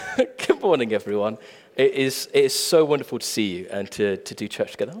morning, everyone. It is so wonderful to see you and to do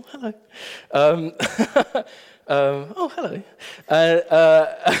church together. Oh, hello. Oh, hello.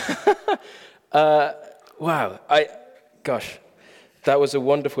 Wow. Gosh, that was a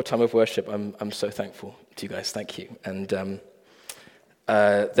wonderful time of worship. I'm so thankful to you guys. Thank you. And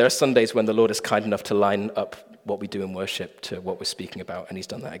there are Sundays when the Lord is kind enough to line up what we do in worship to what we're speaking about, and he's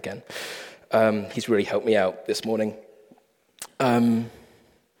done that again. He's really helped me out this morning.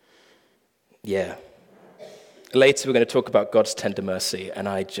 Yeah. Later we're going to talk about God's tender mercy, and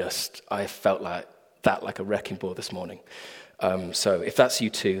I felt like a wrecking ball this morning. So if that's you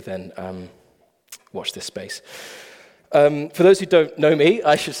too, then watch this space. For those who don't know me,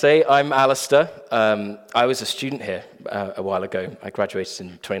 I should say I'm Alistair. I was a student here a while ago. I graduated in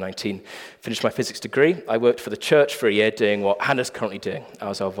 2019, finished my physics degree. I worked for the church for a year doing what Hannah's currently doing. I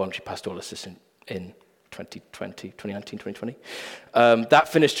was our voluntary pastoral assistant in 2020. That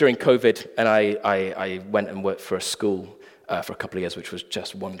finished during COVID, and I went and worked for a school for a couple of years, which was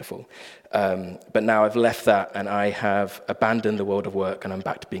just wonderful. But now I've left that, and I have abandoned the world of work, and I'm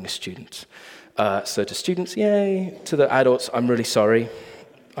back to being a student. So to students, yay. To the adults, I'm really sorry.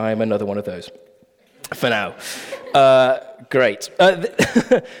 I'm another one of those. For now. Great.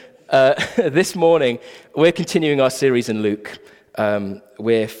 This morning, we're continuing our series in Luke.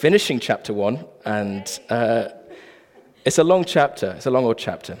 We're finishing chapter 1, and it's a long chapter. It's a long old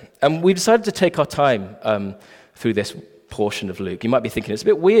chapter. And we decided to take our time through this portion of Luke. You might be thinking it's a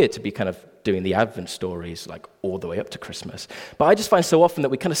bit weird to be kind of doing the Advent stories like all the way up to Christmas. But I just find so often that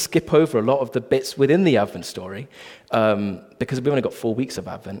we kind of skip over a lot of the bits within the Advent story because we've only got 4 weeks of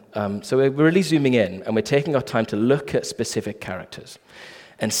Advent. So we're really zooming in, and we're taking our time to look at specific characters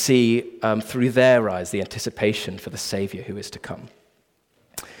and see through their eyes the anticipation for the Savior who is to come,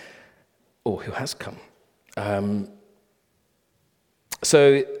 or who has come.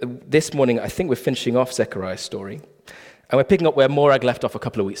 So this morning, I think we're finishing off Zechariah's story, and we're picking up where Morag left off a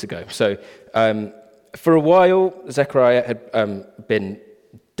couple of weeks ago. So for a while, Zechariah had been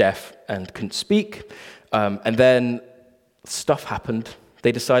deaf and couldn't speak, and then stuff happened.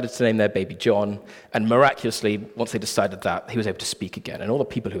 They decided to name their baby John, and miraculously, once they decided that, he was able to speak again. And all the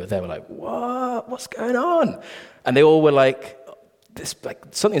people who were there were like, "What? What's going on?" And they all were like,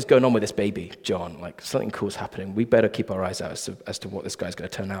 something's going on with this baby, John. Like, something cool's happening. We better keep our eyes out as to what this guy's going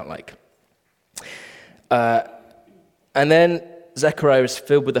to turn out like. And then Zechariah is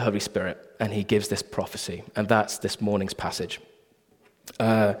filled with the Holy Spirit, and he gives this prophecy, and that's this morning's passage.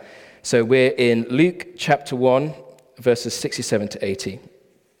 So we're in Luke chapter 1, verses 67 to 80.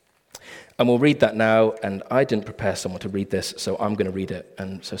 And we'll read that now, and I didn't prepare someone to read this, so I'm going to read it,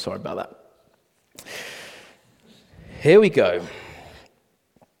 and so sorry about that. Here we go.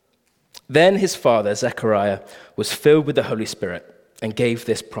 Then his father, Zechariah, was filled with the Holy Spirit and gave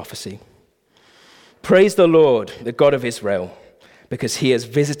this prophecy. Praise the Lord, the God of Israel, because he has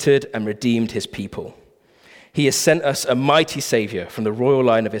visited and redeemed his people. He has sent us a mighty Savior from the royal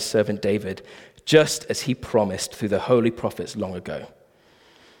line of his servant David, just as he promised through the holy prophets long ago.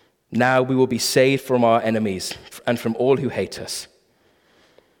 Now we will be saved from our enemies and from all who hate us.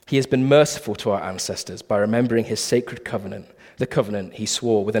 He has been merciful to our ancestors by remembering his sacred covenant, the covenant he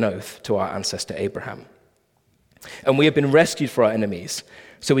swore with an oath to our ancestor Abraham. And we have been rescued from our enemies,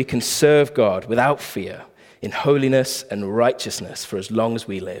 so we can serve God without fear, in holiness and righteousness for as long as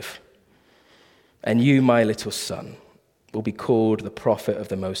we live. And you, my little son, will be called the prophet of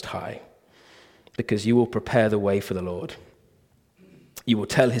the Most High, because you will prepare the way for the Lord. You will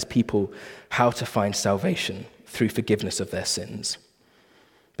tell his people how to find salvation through forgiveness of their sins.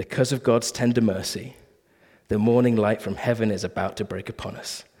 Because of God's tender mercy, the morning light from heaven is about to break upon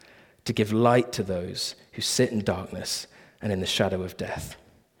us, to give light to those who sit in darkness and in the shadow of death,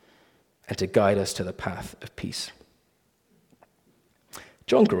 and to guide us to the path of peace.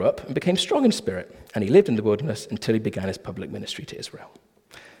 John grew up and became strong in spirit, and he lived in the wilderness until he began his public ministry to Israel.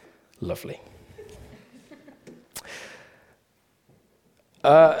 Lovely.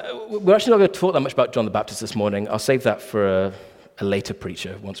 We're actually not going to talk that much about John the Baptist this morning. I'll save that for a later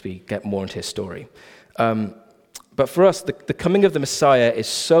preacher once we get more into his story. But for us, the coming of the Messiah is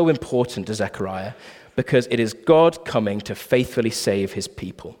so important to Zechariah because it is God coming to faithfully save his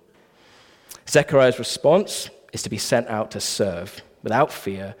people. Zechariah's response is to be sent out to serve without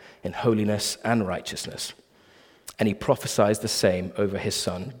fear in holiness and righteousness. And he prophesies the same over his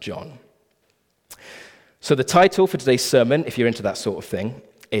son, John. So the title for today's sermon, if you're into that sort of thing,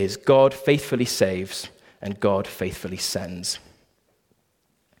 is God Faithfully Saves and God Faithfully Sends.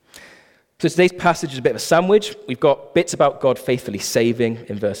 So today's passage is a bit of a sandwich. We've got bits about God faithfully saving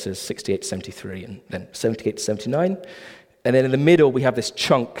in verses 68 to 73 and then 78 to 79. And then in the middle, we have this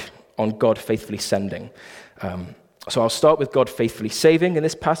chunk on God faithfully sending. So I'll start with God faithfully saving in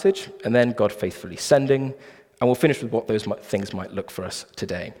this passage, and then God faithfully sending, and we'll finish with what those things might look for us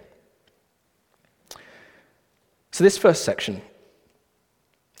today. So this first section,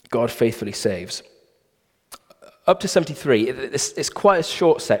 God faithfully saves. Up to 73, it's quite a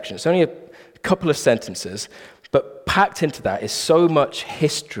short section. It's only a couple of sentences, but packed into that is so much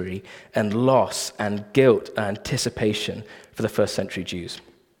history and loss and guilt and anticipation for the first century Jews.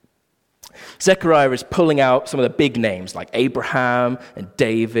 Zechariah is pulling out some of the big names like Abraham and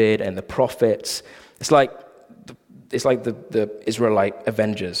David and the prophets. It's like the Israelite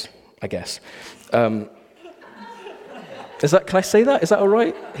Avengers, I guess. Can I say that? Is that all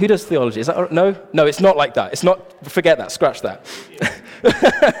right? Who does theology? Is that all right? No? No, it's not like that. It's not, forget that, scratch that.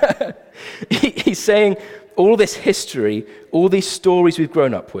 He's saying all this history, all these stories we've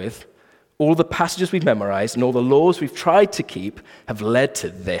grown up with, all the passages we've memorized, and all the laws we've tried to keep have led to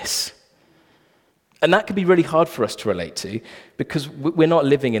this. And that can be really hard for us to relate to because we're not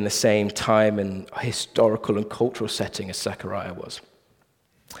living in the same time and historical and cultural setting as Zechariah was.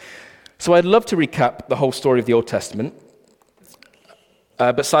 So I'd love to recap the whole story of the Old Testament,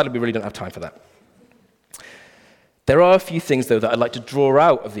 but sadly we really don't have time for that. There are a few things, though, that I'd like to draw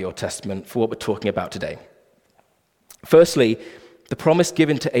out of the Old Testament for what we're talking about today. Firstly, the promise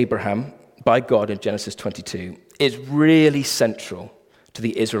given to Abraham by God in Genesis 22 is really central to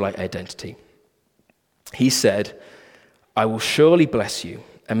the Israelite identity. He said, "I will surely bless you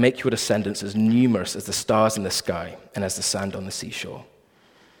and make your descendants as numerous as the stars in the sky and as the sand on the seashore.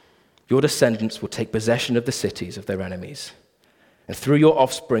 Your descendants will take possession of the cities of their enemies, and through your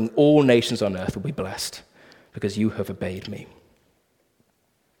offspring all nations on earth will be blessed, because you have obeyed me."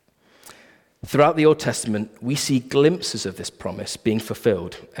 Throughout the Old Testament, we see glimpses of this promise being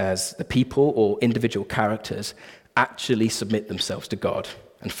fulfilled as the people or individual characters actually submit themselves to God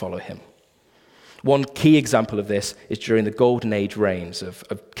and follow him. One key example of this is during the golden age reigns of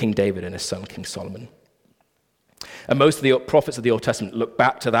King David and his son, King Solomon. And most of the prophets of the Old Testament look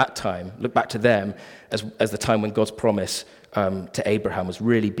back to that time, look back to them as the time when God's promise to Abraham was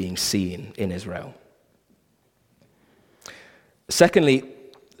really being seen in Israel. Secondly,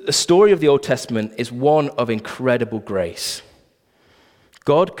 the story of the Old Testament is one of incredible grace.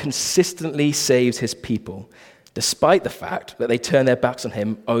 God consistently saves his people, despite the fact that they turn their backs on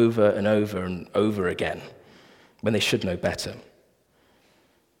him over and over and over again, when they should know better.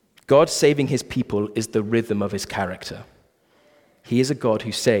 God saving his people is the rhythm of his character. He is a God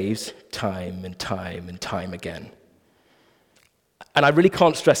who saves time and time and time again. And I really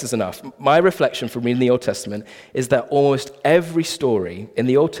can't stress this enough. My reflection from reading the Old Testament is that almost every story in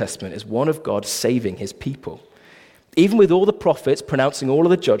the Old Testament is one of God saving his people. Even with all the prophets pronouncing all of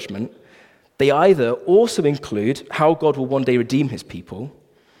the judgment, they either also include how God will one day redeem his people,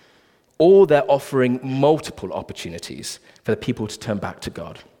 or they're offering multiple opportunities for the people to turn back to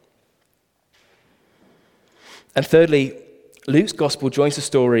God. And thirdly, Luke's gospel joins the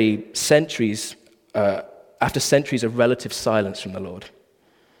story after centuries of relative silence from the Lord.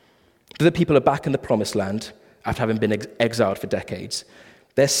 The people are back in the promised land after having been exiled for decades.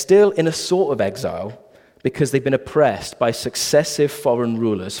 They're still in a sort of exile because they've been oppressed by successive foreign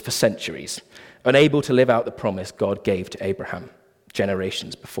rulers for centuries, unable to live out the promise God gave to Abraham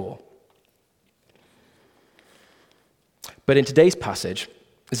generations before. But in today's passage,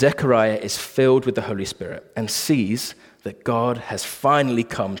 Zechariah is filled with the Holy Spirit and sees that God has finally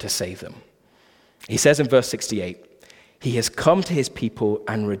come to save them. He says in verse 68, "He has come to his people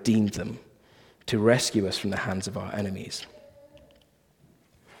and redeemed them to rescue us from the hands of our enemies."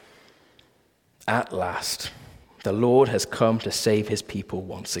 At last, the Lord has come to save his people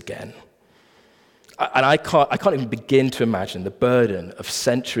once again. And I can't even begin to imagine the burden of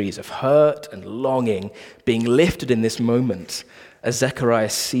centuries of hurt and longing being lifted in this moment as Zechariah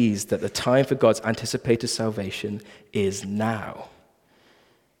sees that the time for God's anticipated salvation is now.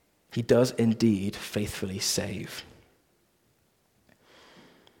 He does indeed faithfully save.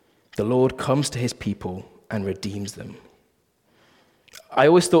 The Lord comes to his people and redeems them. I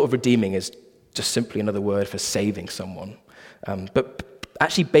always thought of redeeming as just simply another word for saving someone. But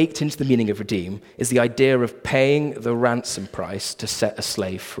actually baked into the meaning of redeem is the idea of paying the ransom price to set a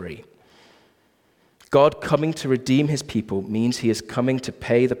slave free. God coming to redeem his people means he is coming to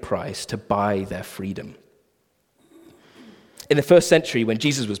pay the price to buy their freedom. In the first century, when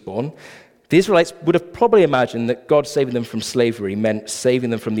Jesus was born, the Israelites would have probably imagined that God saving them from slavery meant saving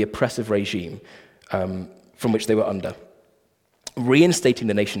them from the oppressive regime from which they were under, reinstating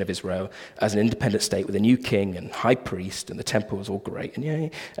the nation of Israel as an independent state with a new king and high priest, and the temple was all great,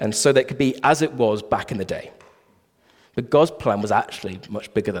 and so that it could be as it was back in the day. But God's plan was actually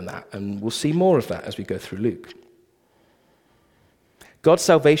much bigger than that, and we'll see more of that as we go through Luke. God's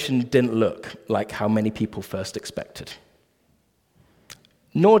salvation didn't look like how many people first expected.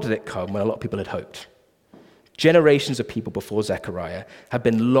 Nor did it come when a lot of people had hoped. Generations of people before Zechariah had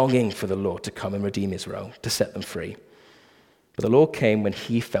been longing for the Lord to come and redeem Israel, to set them free. But the Lord came when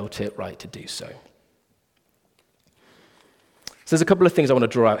he felt it right to do so. So there's a couple of things I want to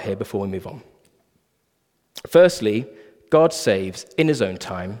draw out here before we move on. Firstly, God saves in his own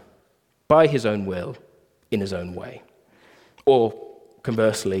time, by his own will, in his own way. Or,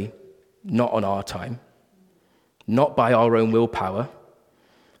 conversely, not on our time, not by our own willpower,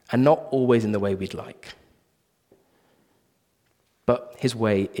 and not always in the way we'd like. But his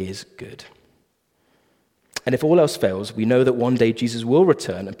way is good. And if all else fails, we know that one day Jesus will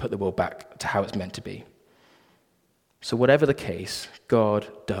return and put the world back to how it's meant to be. So whatever the case, God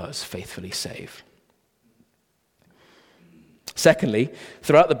does faithfully save. Secondly,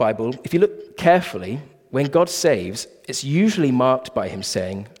 throughout the Bible, if you look carefully, when God saves, it's usually marked by him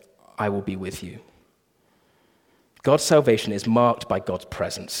saying, "I will be with you." God's salvation is marked by God's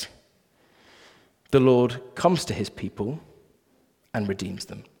presence. The Lord comes to his people and redeems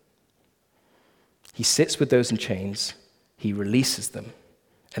them. He sits with those in chains, he releases them,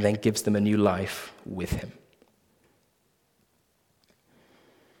 and then gives them a new life with him.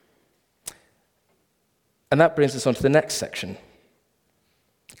 And that brings us on to the next section.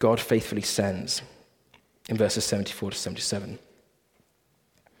 God faithfully sends, in verses 74 to 77.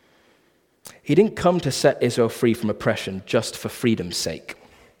 He didn't come to set Israel free from oppression just for freedom's sake.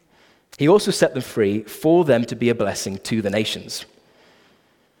 He also set them free for them to be a blessing to the nations.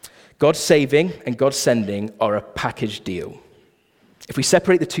 God's saving and God's sending are a package deal. If we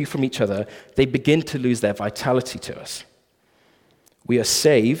separate the two from each other, they begin to lose their vitality to us. We are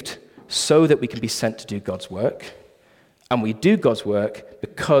saved so that we can be sent to do God's work, and we do God's work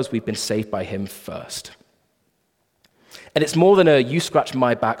because we've been saved by him first. And it's more than a you scratch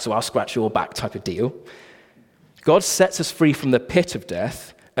my back so I'll scratch your back type of deal. God sets us free from the pit of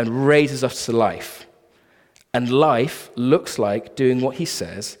death and raises us to life. And life looks like doing what he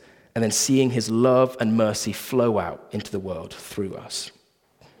says and then seeing his love and mercy flow out into the world through us.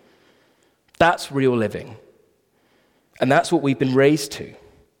 That's real living. And that's what we've been raised to.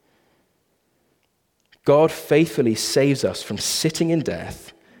 God faithfully saves us from sitting in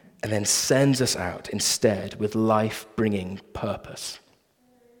death and then sends us out instead with life-bringing purpose.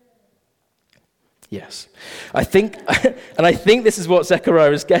 Yes. I think this is what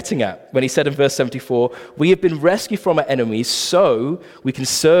Zechariah is getting at when he said in verse 74, "We have been rescued from our enemies so we can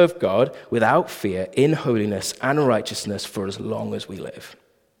serve God without fear in holiness and righteousness for as long as we live."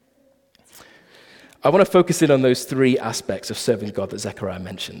 I want to focus in on those three aspects of serving God that Zechariah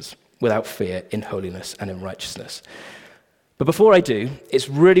mentions: without fear, in holiness, and in righteousness. But before I do, it's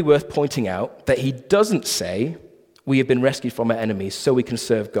really worth pointing out that he doesn't say we have been rescued from our enemies so we can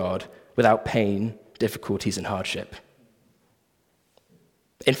serve God without pain, difficulties, and hardship.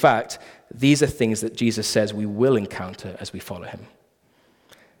 In fact, these are things that Jesus says we will encounter as we follow him.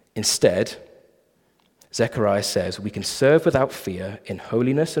 Instead, Zechariah says we can serve without fear in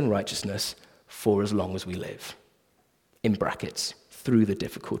holiness and righteousness for as long as we live. In brackets, through the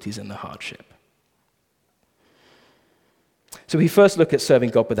difficulties and the hardship. So we first look at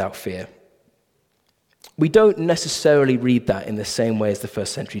serving God without fear. We don't necessarily read that in the same way as the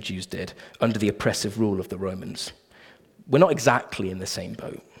first century Jews did under the oppressive rule of the Romans. We're not exactly in the same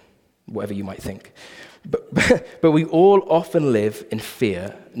boat, whatever you might think. But we all often live in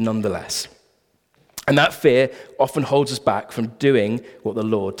fear nonetheless. And that fear often holds us back from doing what the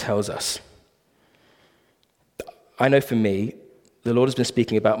Lord tells us. I know for me, the Lord has been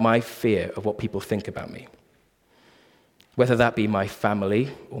speaking about my fear of what people think about me. Whether that be my family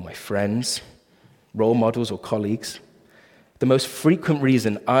or my friends, role models or colleagues, the most frequent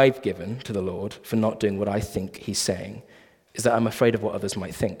reason I've given to the Lord for not doing what I think he's saying is that I'm afraid of what others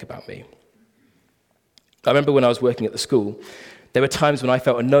might think about me. I remember when I was working at the school, there were times when I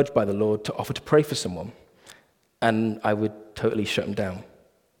felt a nudge by the Lord to offer to pray for someone, and I would totally shut him down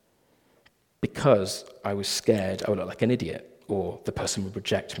because I was scared I would look like an idiot, or the person would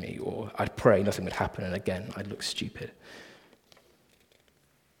reject me, or I'd pray, nothing would happen, and again, I'd look stupid.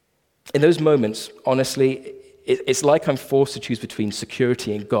 In those moments, honestly, it's like I'm forced to choose between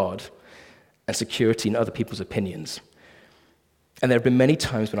security in God and security in other people's opinions. And there have been many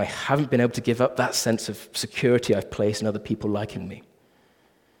times when I haven't been able to give up that sense of security I've placed in other people liking me.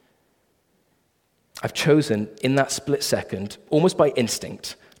 I've chosen, in that split second, almost by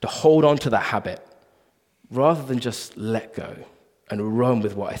instinct, to hold on to that habit rather than just let go and run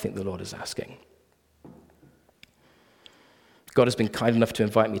with what I think the Lord is asking. God has been kind enough to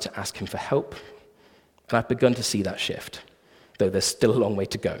invite me to ask him for help, and I've begun to see that shift, though there's still a long way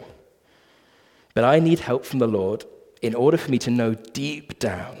to go. But I need help from the Lord in order for me to know deep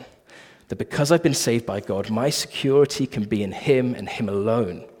down that because I've been saved by God, my security can be in him and him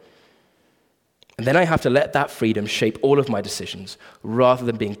alone. And then I have to let that freedom shape all of my decisions rather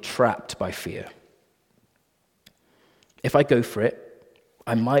than being trapped by fear. If I go for it,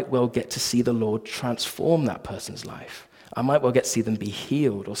 I might well get to see the Lord transform that person's life. I might well get to see them be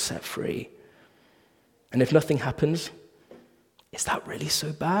healed or set free. And if nothing happens, is that really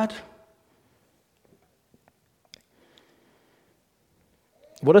so bad?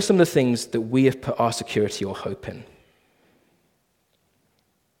 What are some of the things that we have put our security or hope in?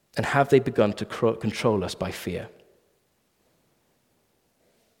 And have they begun to control us by fear?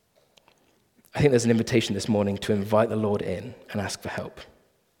 I think there's an invitation this morning to invite the Lord in and ask for help.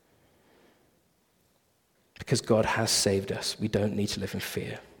 Because God has saved us, we don't need to live in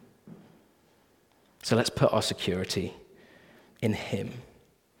fear. So let's put our security in him,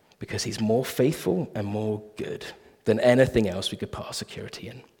 because he's more faithful and more good than anything else we could put our security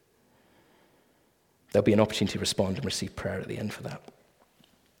in. There'll be an opportunity to respond and receive prayer at the end for that.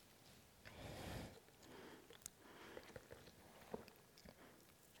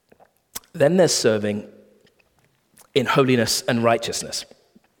 Then there's serving in holiness and righteousness.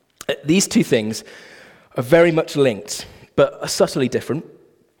 These two things are very much linked, but are subtly different.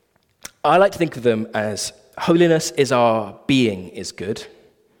 I like to think of them as holiness is our being is good,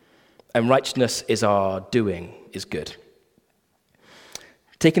 and righteousness is our doing is good.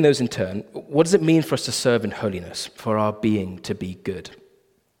 Taking those in turn, what does it mean for us to serve in holiness, for our being to be good?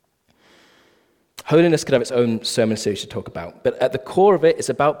 Holiness could have its own sermon series to talk about, but at the core of it, it's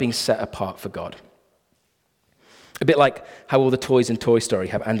about being set apart for God. A bit like how all the toys in Toy Story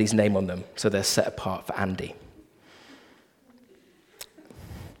have Andy's name on them, so they're set apart for Andy.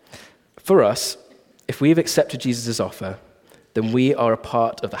 For us, if we have accepted Jesus' offer, then we are a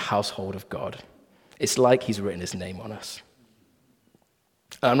part of the household of God. It's like he's written his name on us.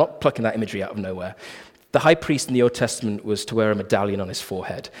 And I'm not plucking that imagery out of nowhere. The high priest in the Old Testament was to wear a medallion on his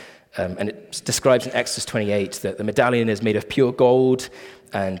forehead. And it describes in Exodus 28 that the medallion is made of pure gold,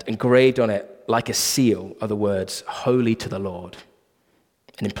 and engraved on it like a seal are the words, "Holy to the Lord."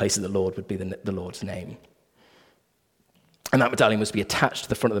 And in place of the Lord would be the Lord's name. And that medallion was to be attached to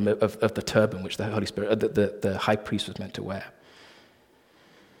the front of the turban, which the Holy Spirit, the high priest was meant to wear.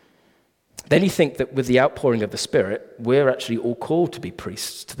 Then you think that with the outpouring of the Spirit, we're actually all called to be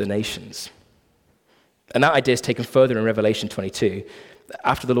priests to the nations. And that idea is taken further in Revelation 22.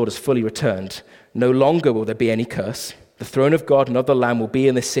 After the Lord has fully returned, no longer will there be any curse. The throne of God and of the Lamb will be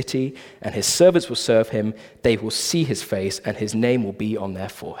in the city, and his servants will serve him. They will see his face, and his name will be on their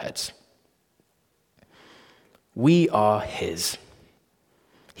foreheads. We are his.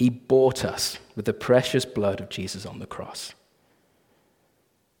 He bought us with the precious blood of Jesus on the cross.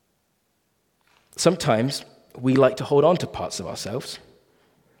 Sometimes we like to hold on to parts of ourselves,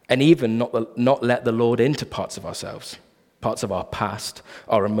 and even not let the Lord into parts of ourselves, parts of our past,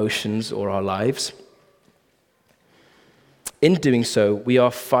 our emotions, or our lives. In doing so, we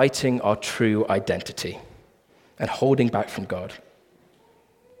are fighting our true identity and holding back from God.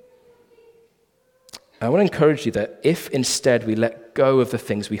 I want to encourage you that if instead we let go of the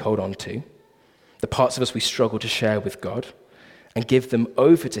things we hold on to, the parts of us we struggle to share with God, and give them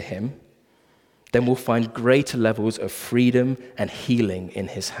over to him, then we'll find greater levels of freedom and healing in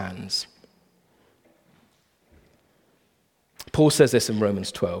his hands. Paul says this in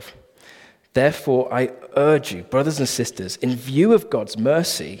Romans 12. Therefore, I urge you, brothers and sisters, in view of God's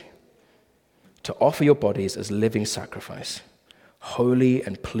mercy, to offer your bodies as living sacrifice, holy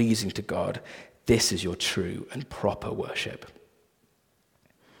and pleasing to God. This is your true and proper worship.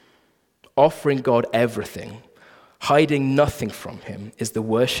 Offering God everything, hiding nothing from him, is the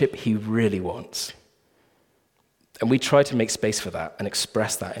worship he really wants. And we try to make space for that and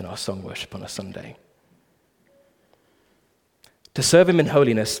express that in our song worship on a Sunday. To serve him in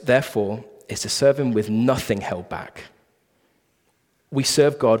holiness, therefore, is to serve him with nothing held back. We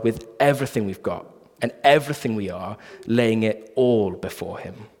serve God with everything we've got and everything we are, laying it all before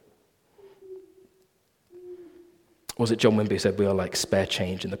him. Was it John Wimby who said we are like spare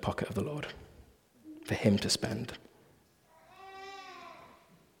change in the pocket of the Lord for him to spend?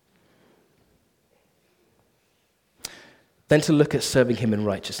 Then to look at serving him in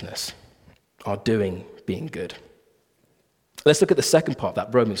righteousness, our doing being good. Let's look at the second part of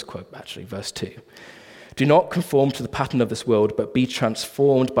that Romans quote, actually, verse 2. Do not conform to the pattern of this world, but be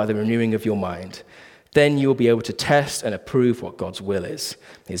transformed by the renewing of your mind. Then you will be able to test and approve what God's will is,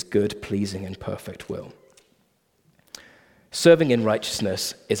 his good, pleasing, and perfect will. Serving in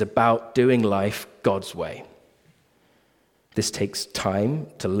righteousness is about doing life God's way. This takes time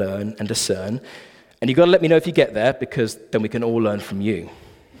to learn and discern, and you've got to let me know if you get there, because then we can all learn from you.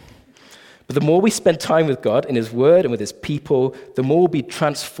 But the more we spend time with God in his word and with his people, the more we'll be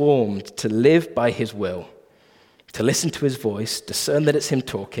transformed to live by his will, to listen to his voice, discern that it's him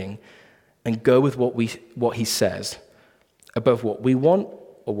talking, and go with what he says above what we want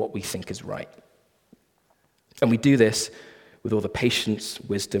or what we think is right. And we do this with all the patience,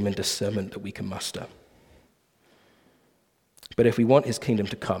 wisdom, and discernment that we can muster. But if we want his kingdom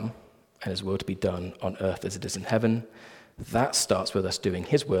to come and his will to be done on earth as it is in heaven, that starts with us doing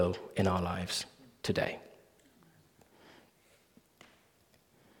his will in our lives today.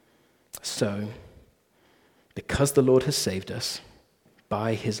 So, because the Lord has saved us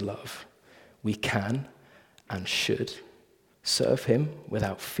by his love, we can and should serve him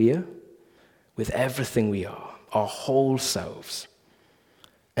without fear, with everything we are, our whole selves,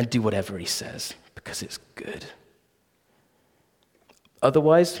 and do whatever he says, because it's good.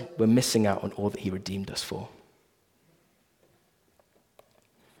 Otherwise, we're missing out on all that he redeemed us for.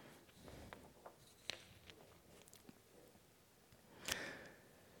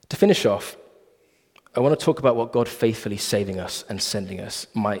 To finish off, I want to talk about what God faithfully saving us and sending us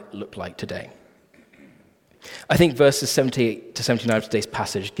might look like today. I think verses 78 to 79 of today's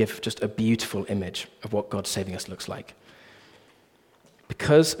passage give just a beautiful image of what God saving us looks like.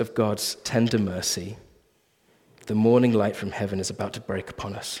 Because of God's tender mercy, the morning light from heaven is about to break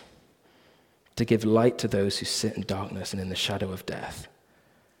upon us, to give light to those who sit in darkness and in the shadow of death,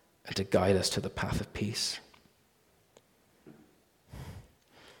 and to guide us to the path of peace.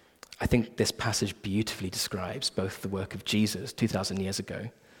 I think this passage beautifully describes both the work of Jesus 2,000 years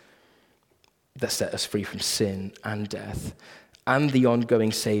ago that set us free from sin and death, and the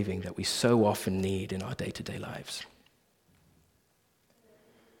ongoing saving that we so often need in our day-to-day lives.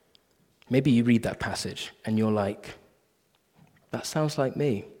 Maybe you read that passage and you're like, that sounds like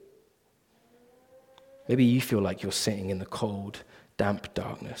me. Maybe you feel like you're sitting in the cold, damp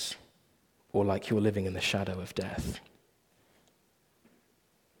darkness, or like you're living in the shadow of death.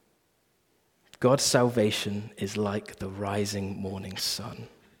 God's salvation is like the rising morning sun.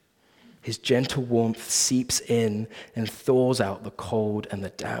 His gentle warmth seeps in and thaws out the cold and the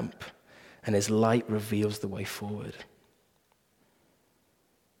damp, and his light reveals the way forward.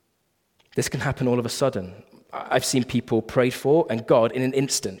 This can happen all of a sudden. I've seen people prayed for, and God, in an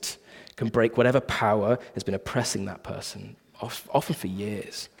instant, can break whatever power has been oppressing that person, often for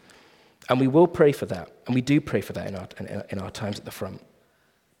years. And we will pray for that, and we do pray for that in our times at the front.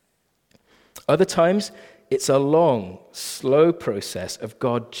 Other times, it's a long, slow process of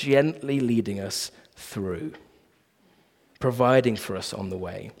God gently leading us through, providing for us on the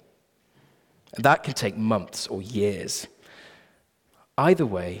way. And that can take months or years. Either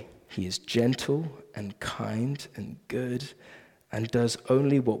way, he is gentle and kind and good and does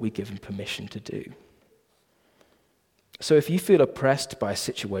only what we give him permission to do. So if you feel oppressed by a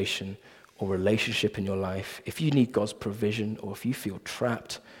situation or relationship in your life, if you need God's provision, or if you feel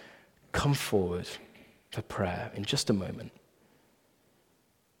trapped, come forward for prayer in just a moment.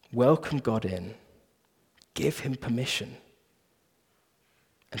 Welcome God in, give him permission,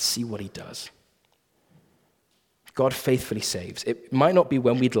 and see what he does. God faithfully saves. It might not be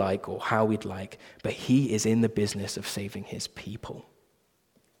when we'd like or how we'd like, but he is in the business of saving his people.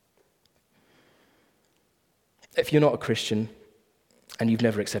 If you're not a Christian and you've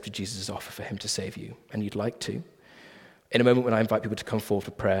never accepted Jesus' offer for him to save you, and you'd like to, in a moment when I invite people to come forward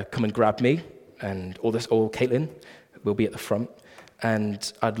for prayer, come and grab me, and or Caitlin will be at the front,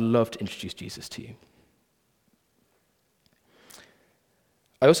 and I'd love to introduce Jesus to you.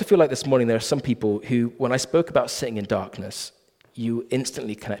 I also feel like this morning there are some people who, when I spoke about sitting in darkness, you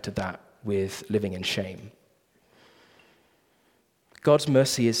instantly connected that with living in shame. God's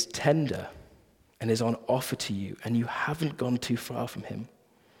mercy is tender and is on offer to you, and you haven't gone too far from him.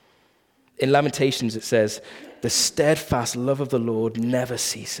 In Lamentations it says, "The steadfast love of the Lord never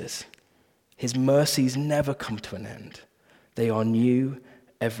ceases. His mercies never come to an end. They are new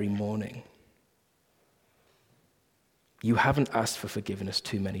every morning." You haven't asked for forgiveness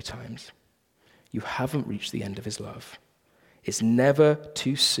too many times. You haven't reached the end of his love. It's never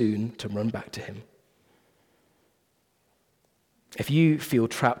too soon to run back to him. If you feel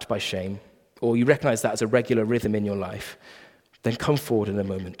trapped by shame, or you recognize that as a regular rhythm in your life, then come forward in a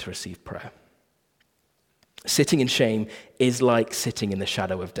moment to receive prayer. Sitting in shame is like sitting in the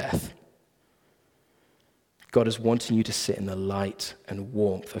shadow of death. God is wanting you to sit in the light and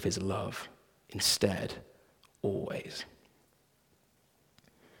warmth of his love instead, always.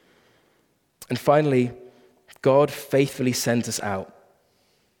 And finally, God faithfully sends us out.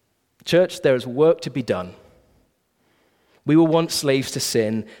 Church, there is work to be done. We were once slaves to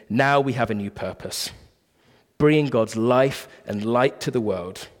sin. Now we have a new purpose, bringing God's life and light to the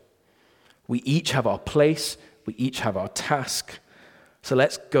world. We each have our place. We each have our task. So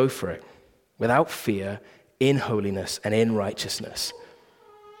let's go for it without fear, in holiness and in righteousness.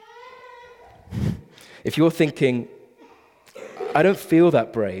 If you're thinking, I don't feel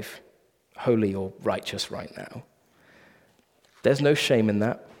that brave, holy, or righteous right now, there's no shame in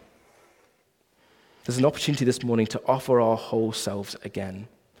that. There's an opportunity this morning to offer our whole selves again,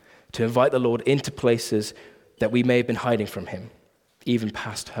 to invite the Lord into places that we may have been hiding from him, even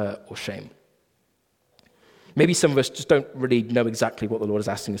past hurt or shame. Maybe some of us just don't really know exactly what the Lord is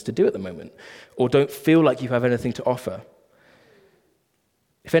asking us to do at the moment, or don't feel like you have anything to offer.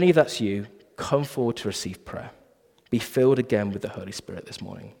 If any of that's you, come forward to receive prayer. Be filled again with the Holy Spirit this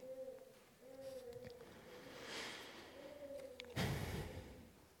morning.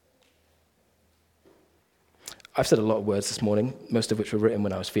 I've said a lot of words this morning, most of which were written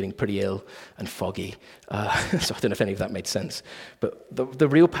when I was feeling pretty ill and foggy, so I don't know if any of that made sense. But the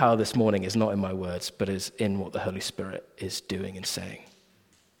real power this morning is not in my words, but is in what the Holy Spirit is doing and saying,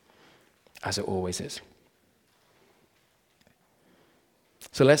 as it always is.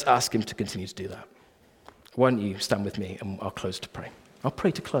 So let's ask him to continue to do that. Why don't you stand with me and I'll close to pray. I'll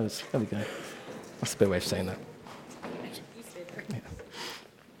pray to close. There we go. That's a better way of saying that. Yeah.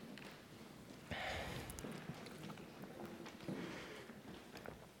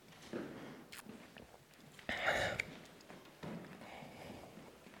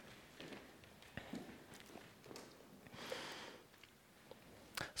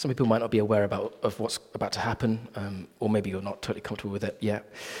 Some people might not be aware of what's about to happen, or maybe you're not totally comfortable with it yet.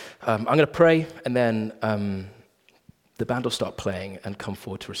 I'm going to pray, and then the band will start playing and come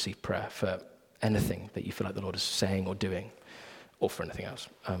forward to receive prayer for anything that you feel like the Lord is saying or doing, or for anything else.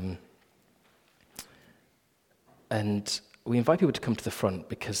 And we invite people to come to the front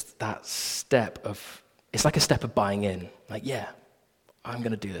because that it's like a step of buying in. Like, yeah, I'm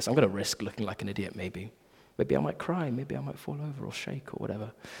going to do this. I'm going to risk looking like an idiot maybe. Maybe I might cry, maybe I might fall over or shake or whatever.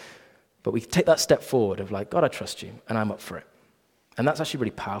 But we take that step forward of like, God, I trust you, and I'm up for it. And that's actually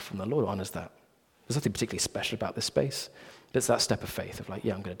really powerful, and the Lord honors that. There's nothing particularly special about this space, but it's that step of faith of like,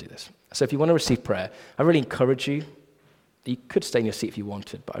 yeah, I'm going to do this. So if you want to receive prayer, I really encourage you. You could stay in your seat if you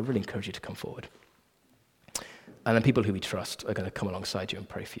wanted, but I really encourage you to come forward. And then people who we trust are going to come alongside you and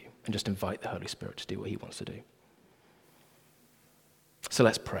pray for you, and just invite the Holy Spirit to do what he wants to do. So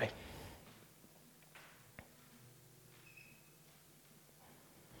let's pray.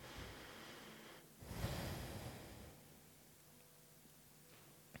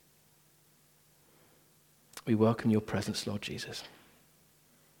 We welcome your presence, Lord Jesus.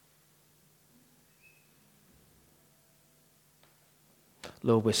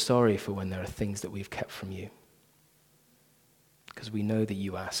 Lord, we're sorry for when there are things that we've kept from you, because we know that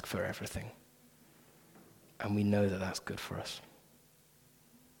you ask for everything, and we know that that's good for us.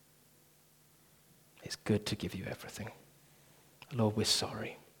 It's good to give you everything. Lord, we're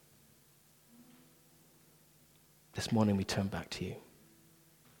sorry. This morning we turn back to you,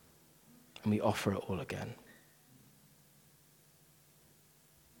 and we offer it all again.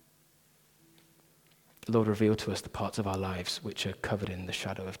 Lord, reveal to us the parts of our lives which are covered in the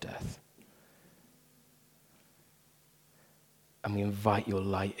shadow of death. And we invite your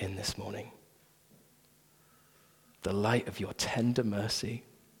light in this morning. The light of your tender mercy.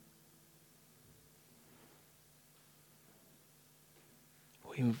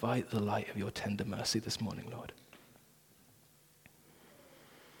 We invite the light of your tender mercy this morning, Lord.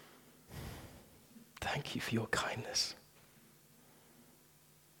 Thank you for your kindness.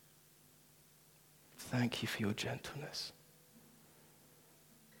 Thank you for your gentleness.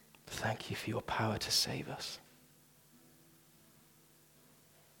 Thank you for your power to save us.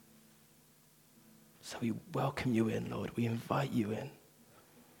 So we welcome you in, Lord. We invite you in.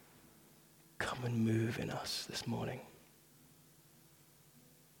 Come and move in us this morning.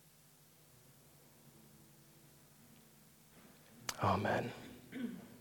 Amen.